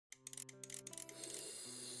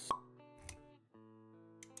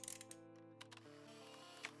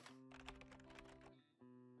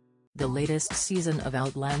The latest season of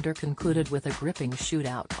Outlander concluded with a gripping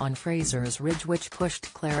shootout on Fraser's Ridge which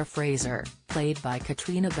pushed Claire Fraser, played by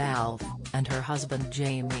Katrina Balfe, and her husband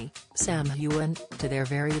Jamie, Sam Heughan, to their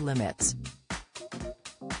very limits.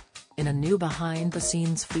 In a new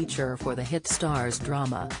behind-the-scenes feature for the hit Starz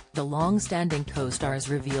drama, the long-standing co-stars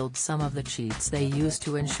revealed some of the cheats they used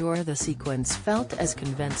to ensure the sequence felt as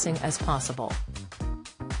convincing as possible.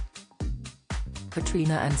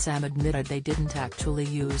 Katrina and Sam admitted they didn't actually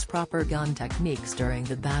use proper gun techniques during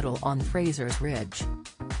the battle on Fraser's Ridge.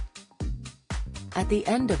 At the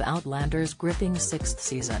end of Outlander's gripping sixth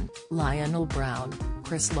season, Lionel Brown,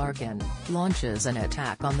 Chris Larkin, launches an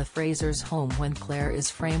attack on the Frasers' home when Claire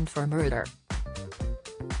is framed for murder.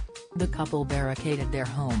 The couple barricaded their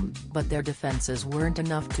home, but their defenses weren't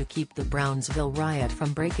enough to keep the Brownsville riot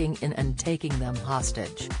from breaking in and taking them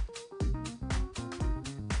hostage.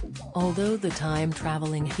 Although the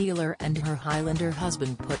time-traveling healer and her Highlander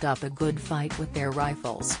husband put up a good fight with their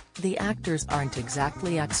rifles, the actors aren't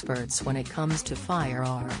exactly experts when it comes to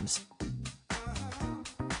firearms.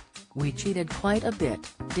 "We cheated quite a bit,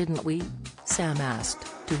 didn't we?" Sam asked,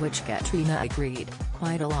 to which Katrina agreed,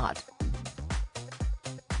 "Quite a lot."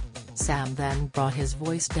 Sam then brought his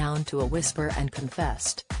voice down to a whisper and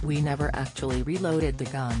confessed, "We never actually reloaded the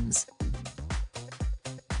guns."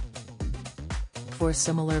 For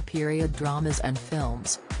similar period dramas and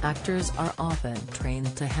films, actors are often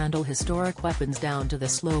trained to handle historic weapons down to the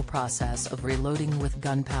slow process of reloading with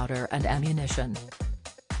gunpowder and ammunition.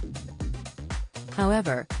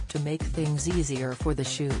 However, to make things easier for the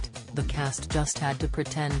shoot, the cast just had to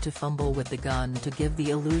pretend to fumble with the gun to give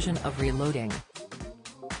the illusion of reloading.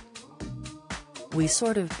 "We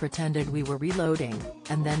sort of pretended we were reloading,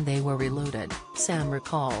 and then they were reloaded," Sam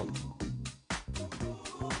recalled.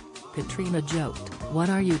 Katrina joked, "What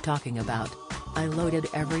are you talking about? I loaded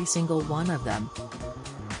every single one of them."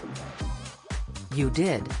 "You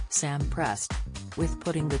did," Sam pressed. "With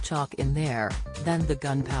putting the chalk in there, then the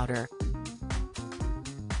gunpowder,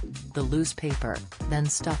 the loose paper, then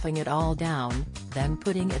stuffing it all down, then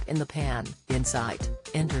putting it in the pan." Inside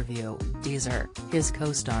interview, teaser, his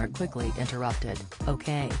co-star quickly interrupted,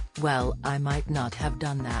 "Okay, well I might not have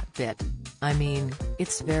done that bit. I mean,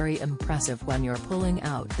 it's very impressive when you're pulling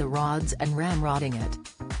out the rods and ramrodding it.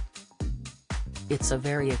 It's a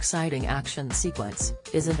very exciting action sequence,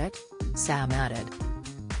 isn't it?" Sam added.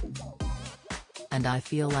 "And I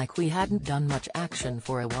feel like we hadn't done much action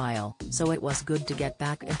for a while, so it was good to get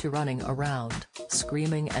back into running around,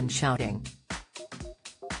 screaming and shouting."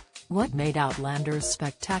 What made Outlander's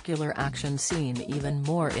spectacular action scene even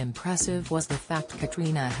more impressive was the fact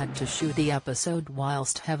Katrina had to shoot the episode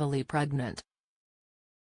whilst heavily pregnant.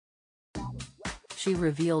 She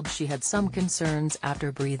revealed she had some concerns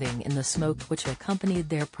after breathing in the smoke which accompanied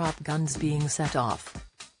their prop guns being set off.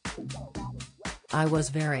 "I was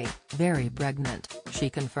very, very pregnant," she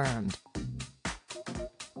confirmed.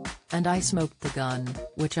 "And I smoked the gun,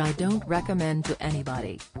 which I don't recommend to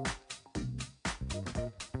anybody.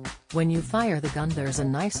 When you fire the gun there's a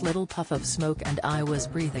nice little puff of smoke and I was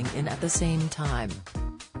breathing in at the same time.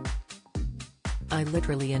 I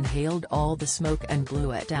literally inhaled all the smoke and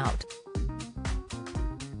blew it out."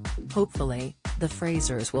 Hopefully, the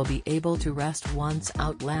Frasers will be able to rest once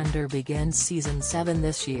Outlander begins season 7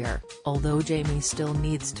 this year, although Jamie still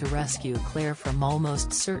needs to rescue Claire from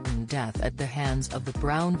almost certain death at the hands of the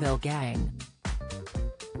Brownsville gang.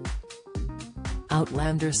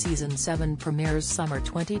 Outlander Season 7 premieres summer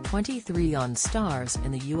 2023 on Starz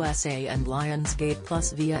in the USA and Lionsgate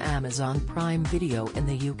Plus via Amazon Prime Video in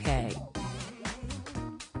the UK.